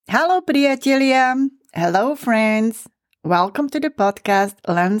Hello, priatelia. Hello, friends. Welcome to the podcast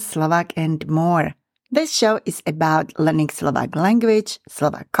Learn Slovak and More. This show is about learning Slovak language,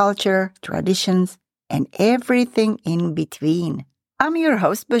 Slovak culture, traditions, and everything in between. I'm your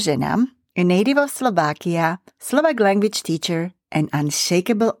host, Božena, a native of Slovakia, Slovak language teacher, and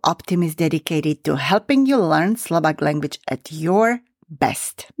unshakable optimist dedicated to helping you learn Slovak language at your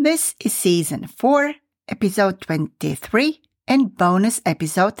best. This is Season 4, Episode 23, and bonus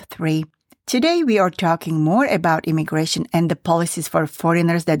episode 3. Today we are talking more about immigration and the policies for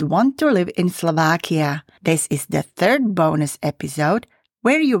foreigners that want to live in Slovakia. This is the third bonus episode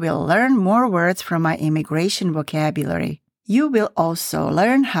where you will learn more words from my immigration vocabulary. You will also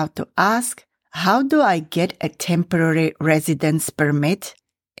learn how to ask, how do I get a temporary residence permit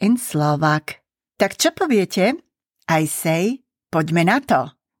in Slovak? Tak čo poviete? I say, poďme na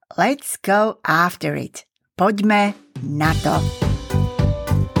to. Let's go after it. Poďme na to.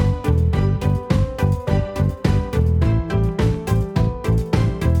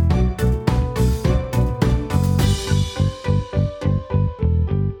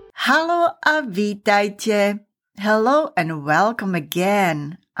 Halo a vítajte. Hello and welcome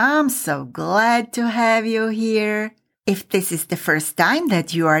again. I'm so glad to have you here. If this is the first time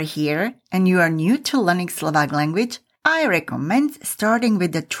that you are here and you are new to learning Slovak language, I recommend starting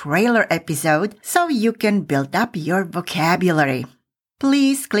with the trailer episode so you can build up your vocabulary.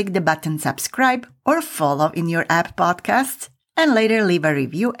 Please click the button subscribe or follow in your app podcasts and later leave a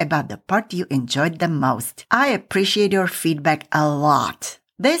review about the part you enjoyed the most. I appreciate your feedback a lot.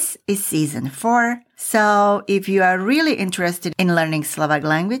 This is Season 4, so if you are really interested in learning Slovak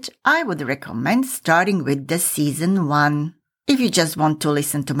language, I would recommend starting with the Season 1. If you just want to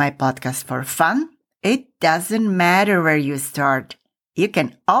listen to my podcast for fun, it doesn't matter where you start. You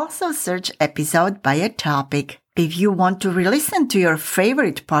can also search episode by a topic. If you want to re-listen to your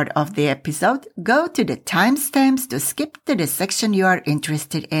favorite part of the episode, go to the timestamps to skip to the section you are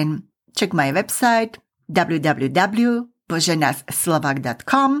interested in. Check my website,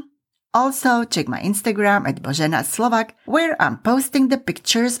 www.boženaslovak.com. Also, check my Instagram at boženaslovak, where I'm posting the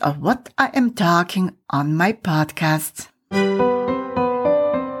pictures of what I am talking on my podcast.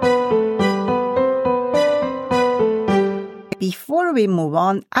 Before we move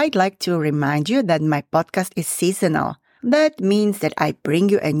on, I'd like to remind you that my podcast is seasonal. That means that I bring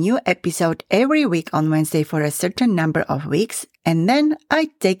you a new episode every week on Wednesday for a certain number of weeks, and then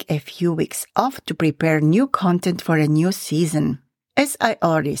I take a few weeks off to prepare new content for a new season. As I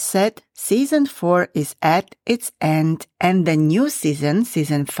already said, Season 4 is at its end, and the new season,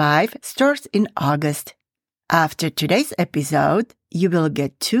 Season 5, starts in August. After today's episode, you will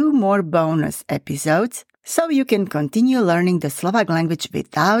get 2 more bonus episodes, so you can continue learning the Slovak language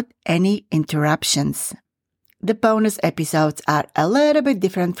without any interruptions. The bonus episodes are a little bit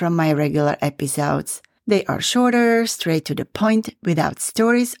different from my regular episodes. They are shorter, straight to the point, without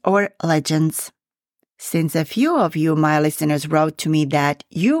stories or legends. Since a few of you, my listeners, wrote to me that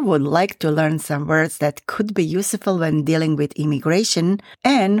you would like to learn some words that could be useful when dealing with immigration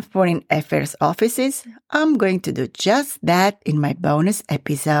and foreign affairs offices, I'm going to do just that in my bonus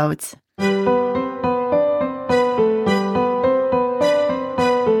episodes.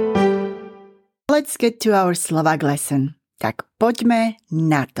 Let's get to our Slovak lesson. Tak poďme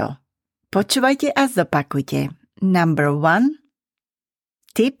na to. Počúvajte a zopakujte. Number 1.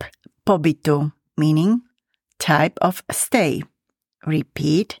 Typ pobytu, meaning type of stay.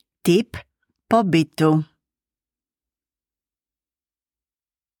 Repeat. Typ pobytu.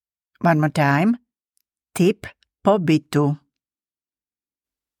 One more time. Typ pobytu.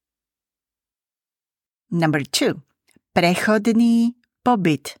 Number 2. Prechodný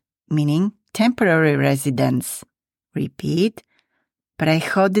pobyt, meaning temporary residence. Repeat.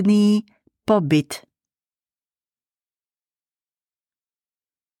 Prechodný pobyt.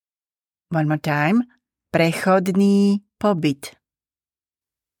 One more time. Prechodný pobyt.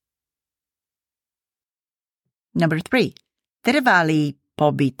 Number 3. Trvalý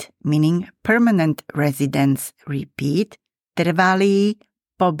pobyt, meaning permanent residence. Repeat. Trvalý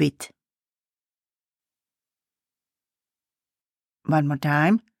pobyt. One more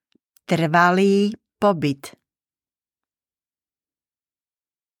time. Trvalý pobyt.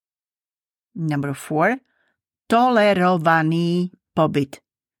 Number 4. Tolerovaný pobyt,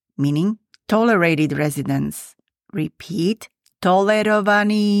 meaning tolerated residence. Repeat.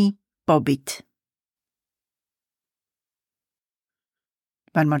 Tolerovaný pobyt.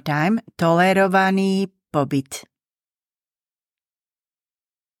 One more time. Tolerovaný pobyt.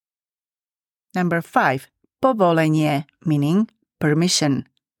 Number 5. Povolenie, meaning permission.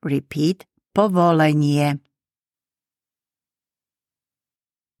 Repeat. Povolenie.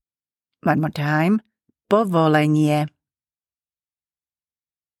 One more time. Povolenie.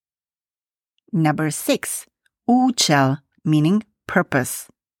 Number 6. Účel, meaning purpose.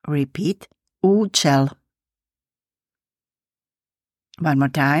 Repeat. Účel. One more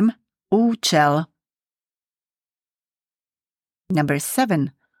time. Účel. Number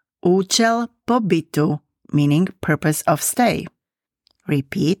 7. Účel pobytu, meaning purpose of stay.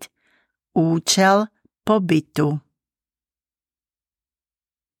 Repeat. Účel pobytu.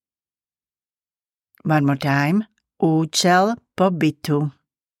 One more time. Účel pobytu.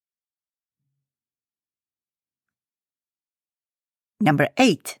 Number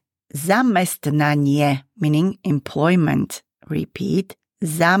 8. Zamestnanie, meaning employment. Repeat.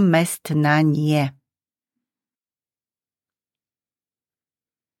 Zamestnanie.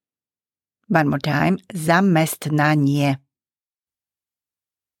 One more time. Zamestnanie.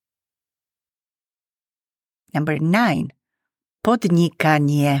 Number 9.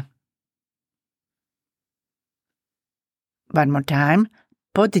 Podnikanie. One more time.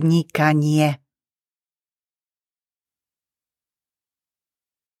 Podnikanie.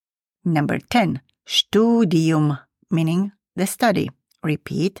 Number 10. Studium, meaning the study.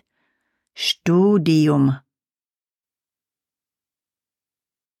 Repeat. Studium.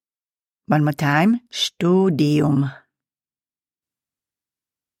 One more time. Studium.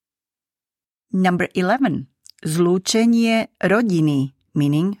 Number 11. Zlúčenie rodiny,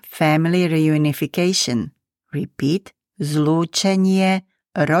 meaning family reunification. Repeat. Zlúčenie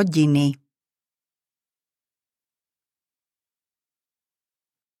rodiny.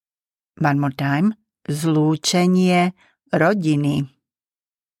 One more time. Zlúčenie rodiny.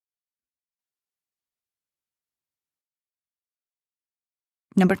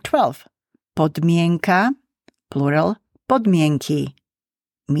 Number 12. Podmienka, plural, podmienky,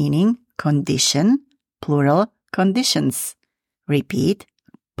 meaning condition, plural, conditions. Repeat.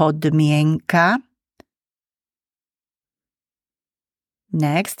 Podmienka.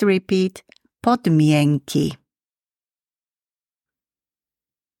 Next, repeat. Podmienky.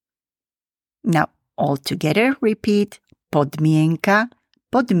 Now, all together, repeat. Podmienka,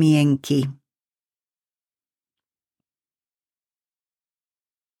 podmienky.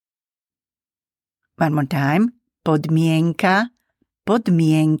 One more time. Podmienka,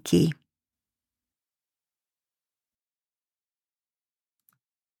 podmienky.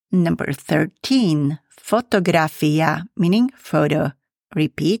 Number 13. Fotografia, meaning photo.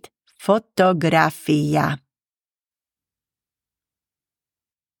 Repeat. Fotografia.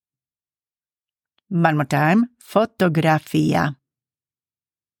 One more time. Fotografia.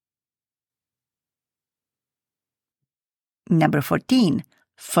 Number 14.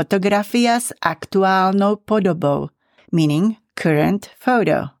 Fotografia s aktuálnou podobou, meaning current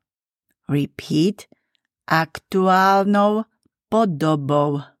photo. Repeat. Aktuálnou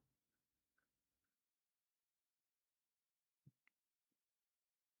podobou.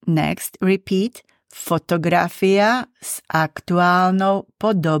 Next, repeat. Fotografia s aktuálnou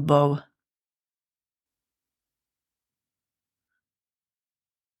podobou.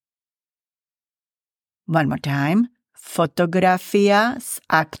 One more time. Fotografia s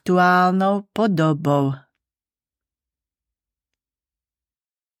aktuálnou podobou.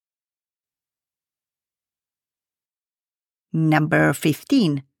 Number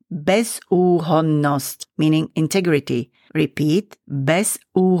 15. Bezúhonnosť, meaning integrity. Repeat.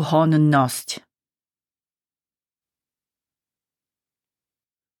 Bezúhonnosť.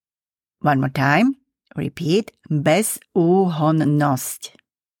 One more time. Repeat. Bezúhonnosť.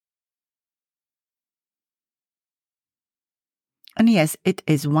 And yes, it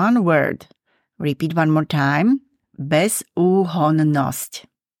is one word. Repeat one more time. Bezúhonnosť.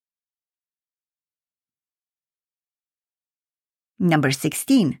 Number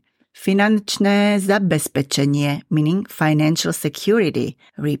 16. Finančné zabezpečenie, meaning financial security.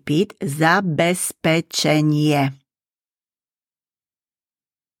 Repeat. Zabezpečenie.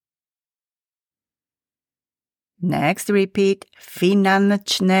 Next, repeat.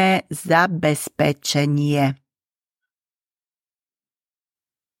 Finančné zabezpečenie.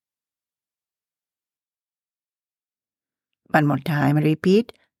 One more time,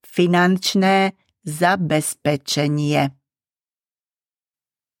 repeat. Finančné zabezpečenie.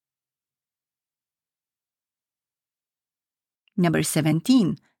 Number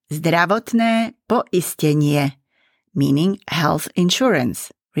 17. Zdravotné poistenie, meaning health insurance.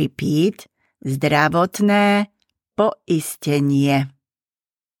 Repeat. Zdravotné poistenie.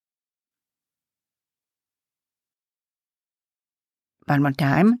 One more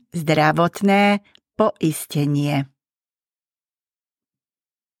time. Zdravotné poistenie.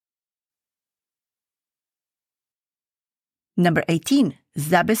 Number 18.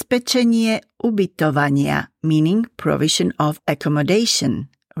 Zabezpečenie ubytovania, meaning provision of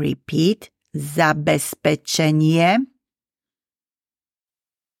accommodation. Repeat. Zabezpečenie.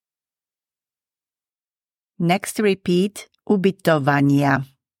 Next repeat. Ubytovania.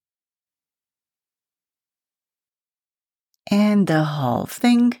 And the whole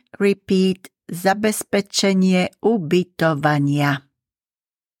thing. Repeat. Zabezpečenie ubytovania.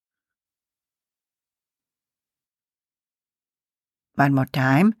 One more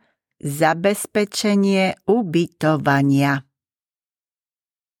time. Zabezpečenie ubytovania.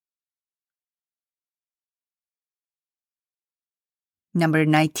 Number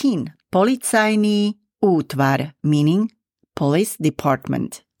 19. Policajný útvar, meaning police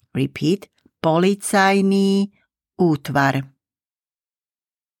department. Repeat. Policajný útvar.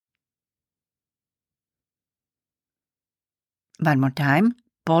 One more time.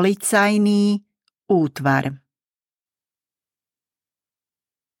 Policajný útvar.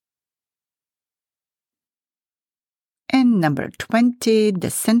 And number 20,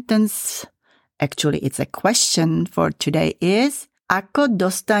 the sentence, actually it's a question for today is, ako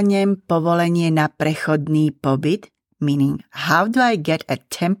dostanem povolenie na prechodný pobyt? Meaning, how do I get a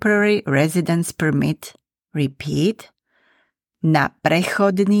temporary residence permit? Repeat. Na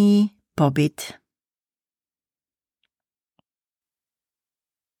prechodný pobyt.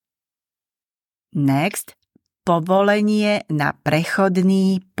 Next, povolenie na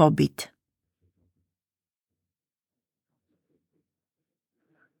prechodný pobyt.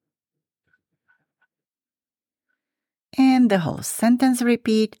 And the whole sentence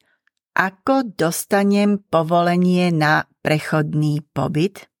repeat. Ako dostanem povolenie na prechodný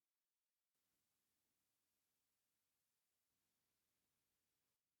pobyt?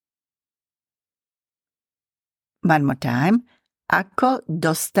 One more time. Ako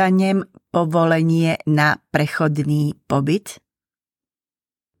dostanem povolenie na prechodný pobyt?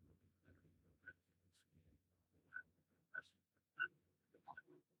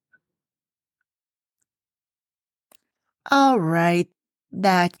 All right,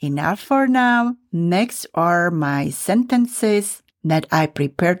 that's enough for now. Next are my sentences that I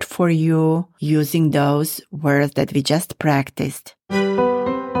prepared for you using those words that we just practiced.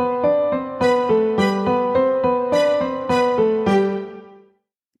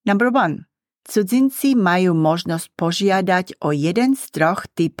 Number 1. Cudzinci majú možnosť požiadať o jeden z troch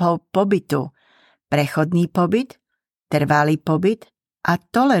typov pobytu. Prechodný pobyt, trvalý pobyt a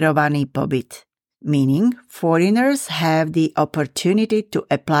tolerovaný pobyt. Meaning, foreigners have the opportunity to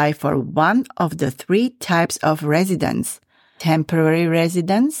apply for one of the three types of residence: temporary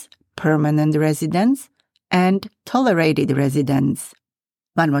residence, permanent residence, and tolerated residence.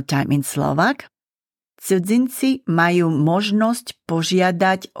 One more time in Slovak. Cudzinci majú možnosť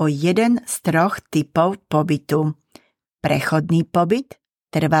požiadať o jeden z troch typov pobytu. Prechodný pobyt,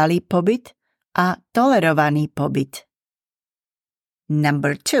 trvalý pobyt a tolerovaný pobyt.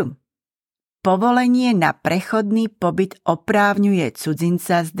 Number 2. Povolenie na prechodný pobyt oprávňuje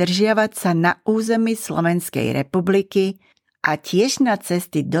cudzinca zdržiavať sa na území Slovenskej republiky a tiež na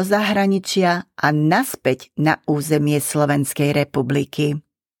cesty do zahraničia a naspäť na územie Slovenskej republiky.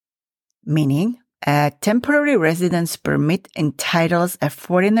 Meaning, a temporary residence permit entitles a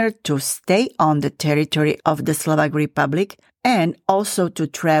foreigner to stay on the territory of the Slovak Republic and also to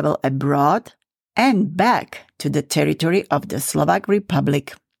travel abroad and back to the territory of the Slovak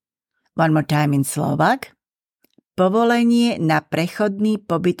Republic. One more time in Slovak. Povolenie na prechodný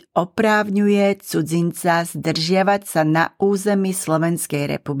pobyt oprávňuje cudzinca zdržiavať sa na území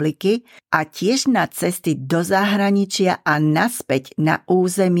Slovenskej republiky a tiež na cesty do zahraničia a naspäť na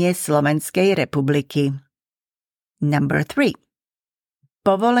územie Slovenskej republiky. Number 3.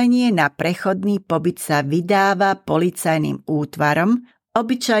 Povolenie na prechodný pobyt sa vydáva policajným útvarom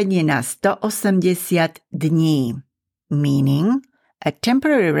obyčajne na 180 dní. Meaning, a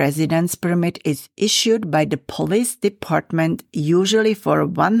temporary residence permit is issued by the police department usually for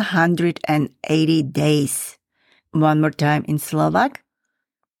 180 days. One more time in Slovak.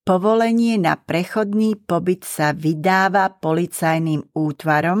 Povolenie na prechodný pobyt sa vydáva policajným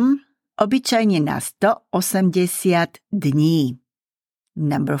útvarom obyčajne na 180 dní.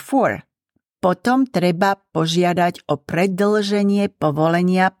 Number 4. Potom treba požiadať o predĺženie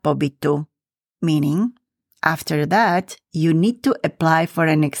povolenia pobytu. Meaning, after that, you need to apply for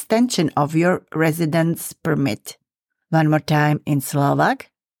an extension of your residence permit. One more time in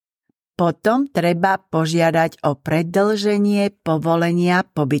Slovak. Potom treba požiadať o predĺženie povolenia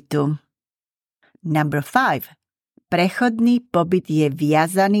pobytu. Number 5. Prechodný pobyt je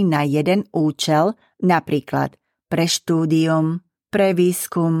viazaný na jeden účel, napríklad pre štúdium, pre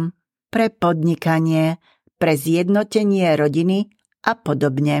výskum, pre podnikanie, pre zjednotenie rodiny a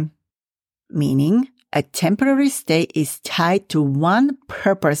podobne. Meaning, a temporary stay is tied to one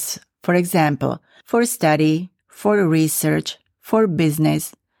purpose, for example, for study, for research, for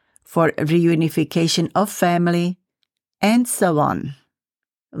business, for reunification of family, and so on.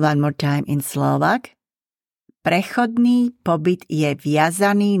 One more time in Slovak. Prechodný pobyt je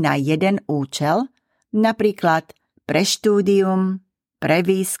viazaný na jeden účel, napríklad pre štúdium, pre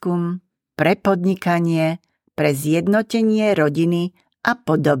výskum, pre podnikanie, pre zjednotenie rodiny a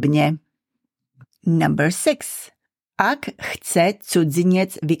podobne. Number 6. Ak chce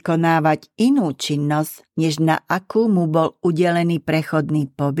cudzinec vykonávať inú činnosť, než na akú mu bol udelený prechodný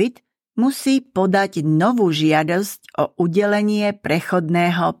pobyt, musí podať novú žiadosť o udelenie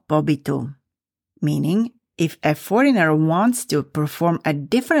prechodného pobytu. Meaning, if a foreigner wants to perform a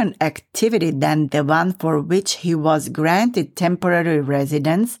different activity than the one for which he was granted temporary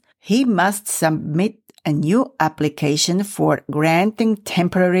residence, he must submit a new application for granting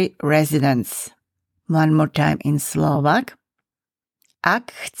temporary residence. One more time in Slovak.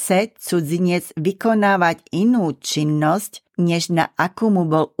 Ak chce cudzinec vykonávať inú činnosť, než na akú mu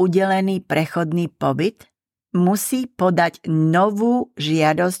bol udelený prechodný pobyt, musí podať novú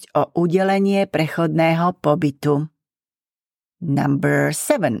žiadosť o udelenie prechodného pobytu. Number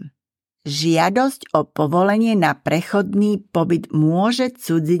 7. Žiadosť o povolenie na prechodný pobyt môže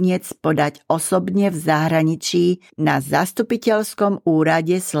cudzinec podať osobne v zahraničí na zastupiteľskom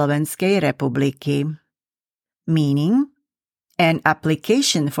úrade Slovenskej republiky. Meaning, an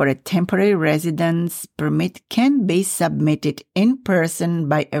application for a temporary residence permit can be submitted in person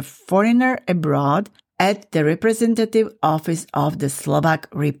by a foreigner abroad at the representative office of the Slovak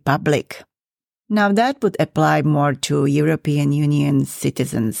Republic. Now that would apply more to European Union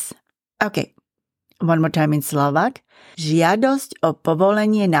citizens. Okay, one more time in Slovak. Žiadosť o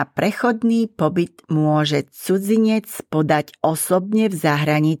povolenie na prechodný pobyt môže cudzinec podať osobne v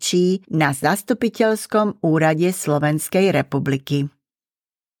zahraničí na zastupiteľskom úrade Slovenskej republiky.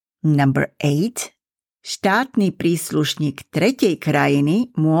 Number 8. Štátny príslušník tretej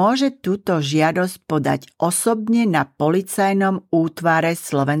krajiny môže túto žiadosť podať osobne na policajnom útvare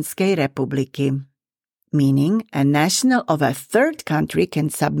Slovenskej republiky. Meaning, a national of a third country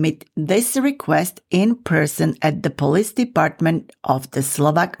can submit this request in person at the police department of the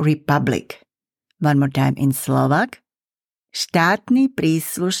Slovak Republic. One more time in Slovak. Štátny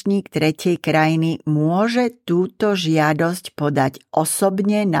príslušník tretej krajiny môže túto žiadosť podať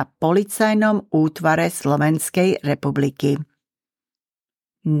osobne na policajnom útvare Slovenskej republiky.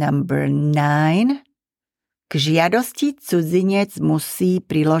 Number 9. K žiadosti cudzinec musí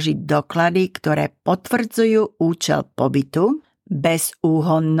priložiť doklady, ktoré potvrdzujú účel pobytu,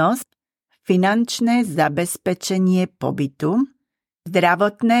 bezúhonnosť, finančné zabezpečenie pobytu,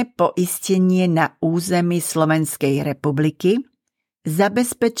 zdravotné poistenie na území Slovenskej republiky,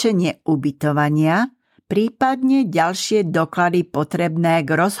 zabezpečenie ubytovania, prípadne ďalšie doklady potrebné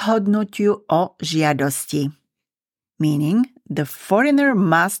k rozhodnutiu o žiadosti. Meaning, the foreigner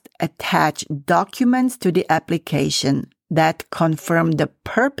must attach documents to the application that confirm the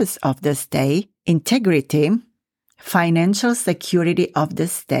purpose of the stay, integrity, financial security of the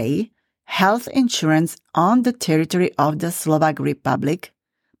stay, health insurance on the territory of the Slovak Republic,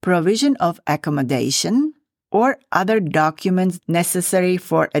 provision of accommodation, or other documents necessary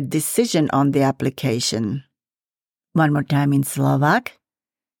for a decision on the application. One more time in Slovak.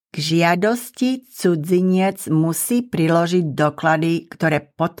 K žiadosti cudzinec musí priložiť doklady, ktoré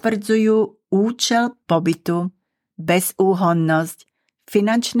potvrdzujú účel pobytu, bezúhonnosť,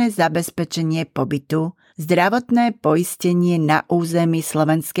 finančné zabezpečenie pobytu, zdravotné poistenie na území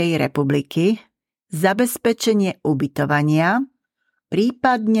Slovenskej republiky, zabezpečenie ubytovania,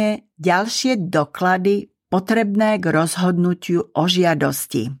 prípadne ďalšie doklady potrebné k rozhodnutiu o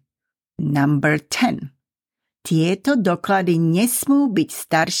žiadosti. Number 10. Tieto doklady nesmú byť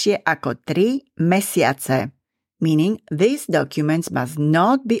staršie ako 3 mesiace, meaning these documents must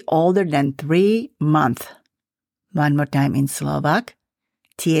not be older than 3 months. One more time in Slovak.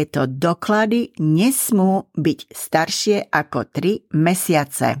 Tieto doklady nesmú byť staršie ako 3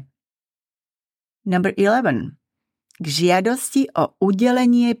 mesiace. Number 11. K žiadosti o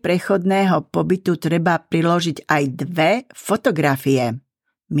udelenie prechodného pobytu treba priložiť aj 2 fotografie,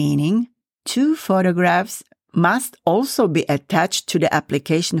 meaning 2 photographs must also be attached to the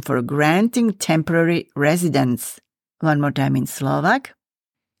application for granting temporary residence. One more time in Slovak.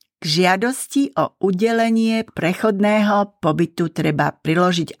 K žiadosti o udelenie prechodného pobytu treba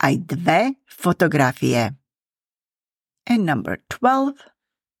priložiť aj 2 fotografie. And number 12.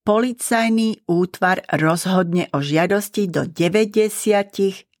 Policajný útvar rozhodne o žiadosti do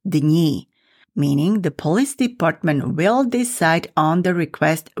 90 dní. meaning the police department will decide on the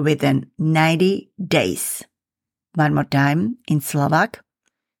request within 90 days. One more time in Slovak.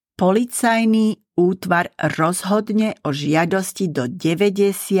 Policajný útvar rozhodne o žiadosti do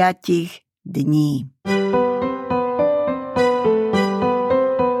 90 dní.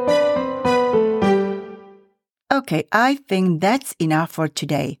 Okay, I think that's enough for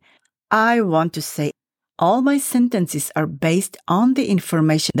today. I want to say all my sentences are based on the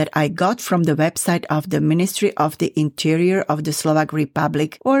information that I got from the website of the Ministry of the Interior of the Slovak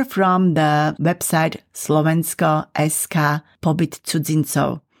Republic or from the website Slovensko.sk pobyt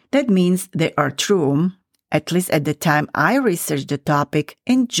cudzincov. That means they are true, at least at the time I researched the topic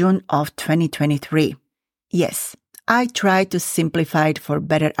in June of 2023. Yes, I try to simplify it for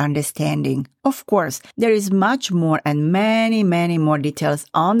better understanding. Of course, there is much more and many more details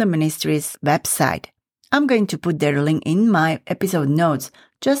on the ministry's website. I'm going to put their link in my episode notes,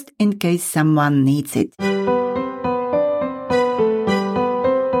 just in case someone needs it.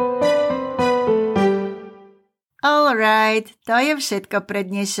 Alright, to je všetko pre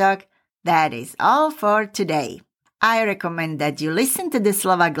dnešok. That is all for today. I recommend that you listen to the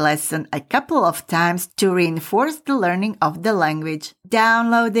Slovak lesson a couple of times to reinforce the learning of the language.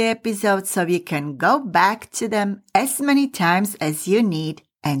 Download the episodes so you can go back to them as many times as you need.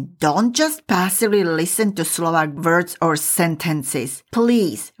 And don't just passively listen to Slovak words or sentences.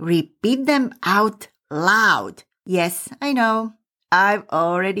 Please repeat them out loud. Yes, I know. I've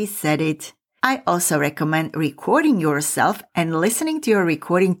already said it. I also recommend recording yourself and listening to your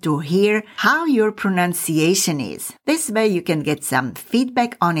recording to hear how your pronunciation is. This way you can get some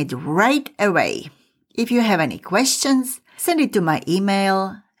feedback on it right away. If you have any questions, send it to my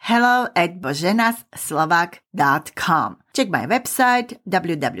email hello@boženaslovak.com. Check my website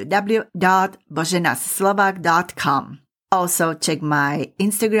www.boženaslovak.com. Also check my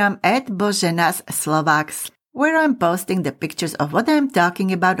Instagram @boženaslovak, where I'm posting the pictures of what I'm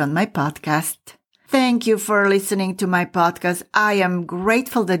talking about on my podcast. Thank you for listening to my podcast. I am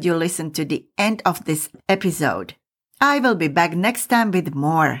grateful that you listened to the end of this episode. I will be back next time with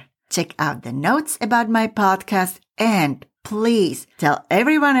more. Check out the notes about my podcast and please tell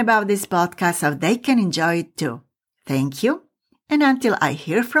everyone about this podcast so they can enjoy it too. Thank you. And until I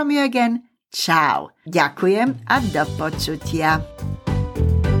hear from you again, ciao. Ďakujem a do počutia.